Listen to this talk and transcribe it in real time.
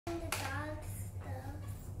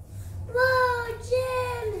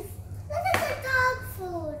James! Look at the dog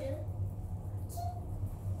food.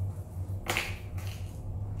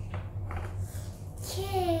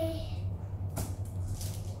 Okay.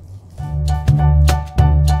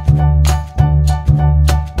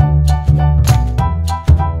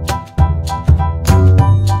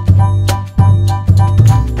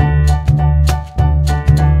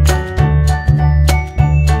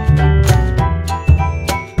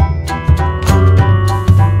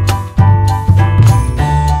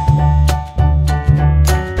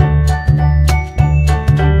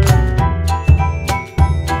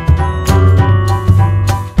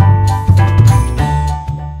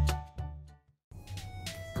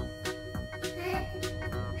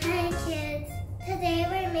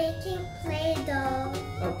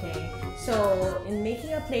 Okay, so in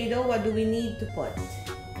making a Play-Doh, what do we need to put?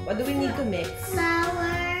 What do we need to mix?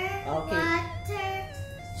 Flour, okay. Water,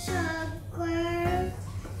 sugar,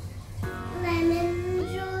 lemon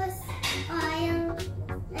juice, oil,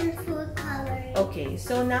 and food coloring. Okay,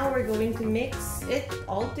 so now we're going to mix it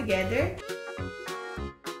all together.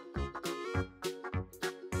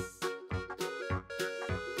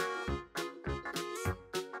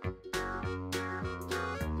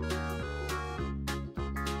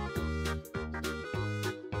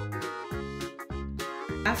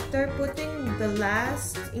 After putting the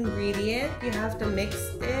last ingredient, you have to mix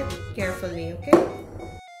it carefully, okay?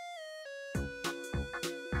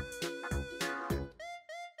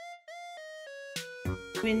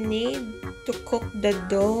 We need to cook the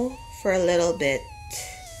dough for a little bit.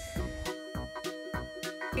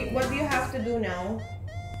 Okay, what do you have to do now?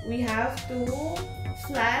 We have to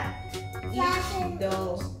flatten each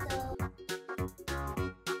dough.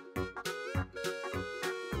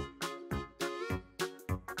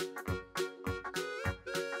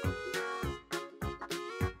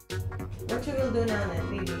 What you will do now,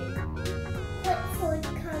 baby? Put food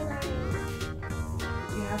coloring.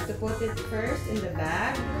 You have to put it first in the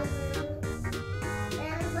bag.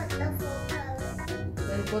 Then put the food color.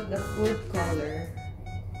 Then put the food color.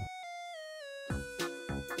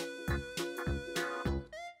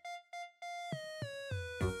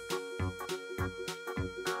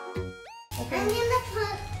 Okay. I'm gonna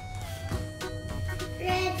put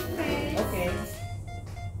red first. Okay.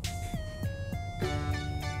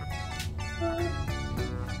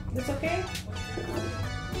 That's okay?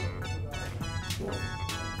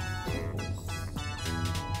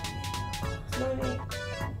 Slowly.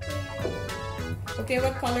 Okay,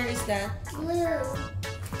 what color is that? Blue.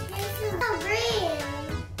 This is green.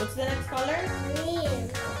 What's the next color?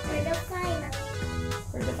 Green. For the final.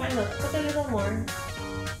 For the final. Put a little more.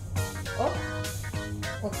 Oh.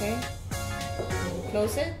 Okay.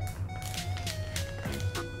 Close it.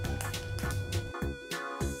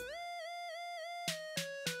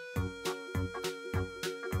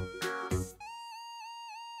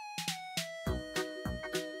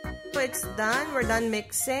 It's done. We're done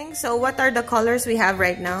mixing. So what are the colors we have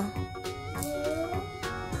right now? Blue,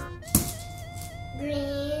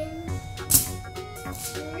 green,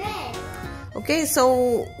 red. Okay,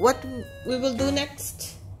 so what we will do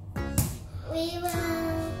next? We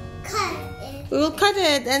will cut it. We will cut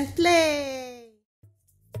it and play.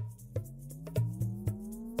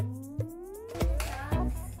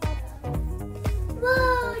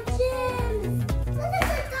 Whoa, Jim! Look at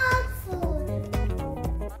the dog food.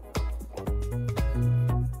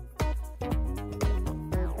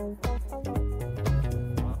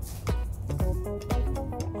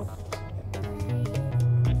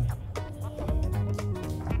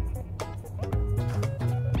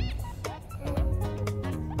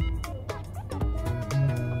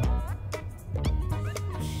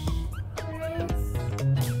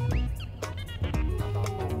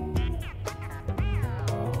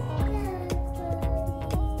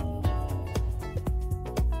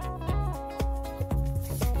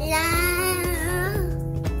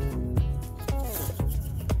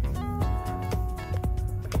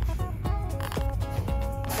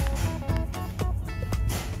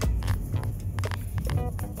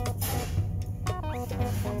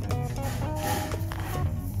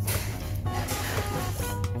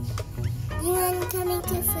 You are coming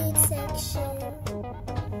to food section.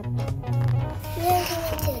 We are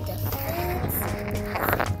going to the